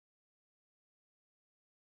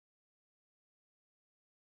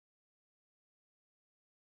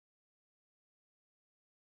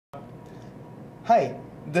Hi,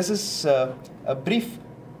 this is a brief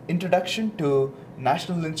introduction to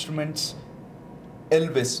National Instruments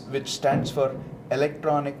ELVIS, which stands for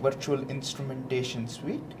Electronic Virtual Instrumentation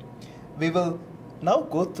Suite. We will now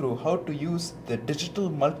go through how to use the digital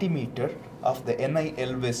multimeter of the NI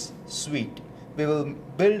ELVIS suite. We will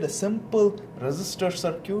build a simple resistor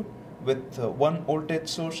circuit with one voltage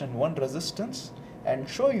source and one resistance and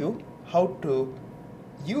show you how to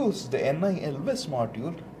use the NI ELVIS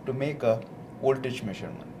module to make a voltage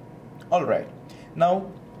measurement. Alright,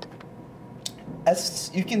 now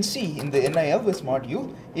as you can see in the NI ELVIS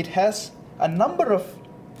module, it has a number of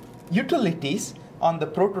utilities on the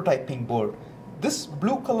prototyping board. This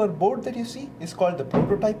blue color board that you see is called the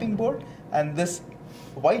prototyping board, and this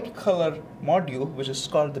white color module, which is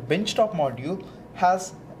called the benchtop module,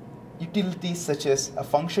 has utilities such as a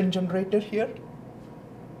function generator here.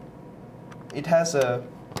 It has a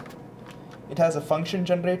function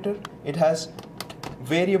generator. It has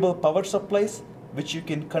variable power supplies which you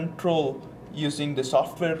can control using the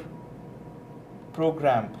software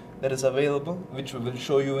program that is available, which we will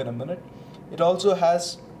show you in a minute. It also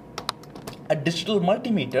has a digital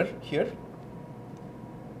multimeter here.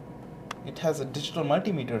 It has a digital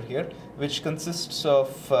multimeter here which consists of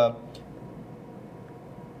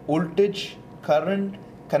voltage, current,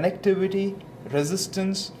 connectivity,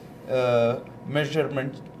 resistance,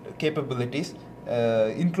 measurement capabilities,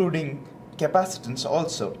 including capacitance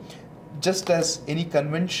also, just as any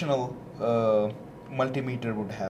conventional multimeter would have.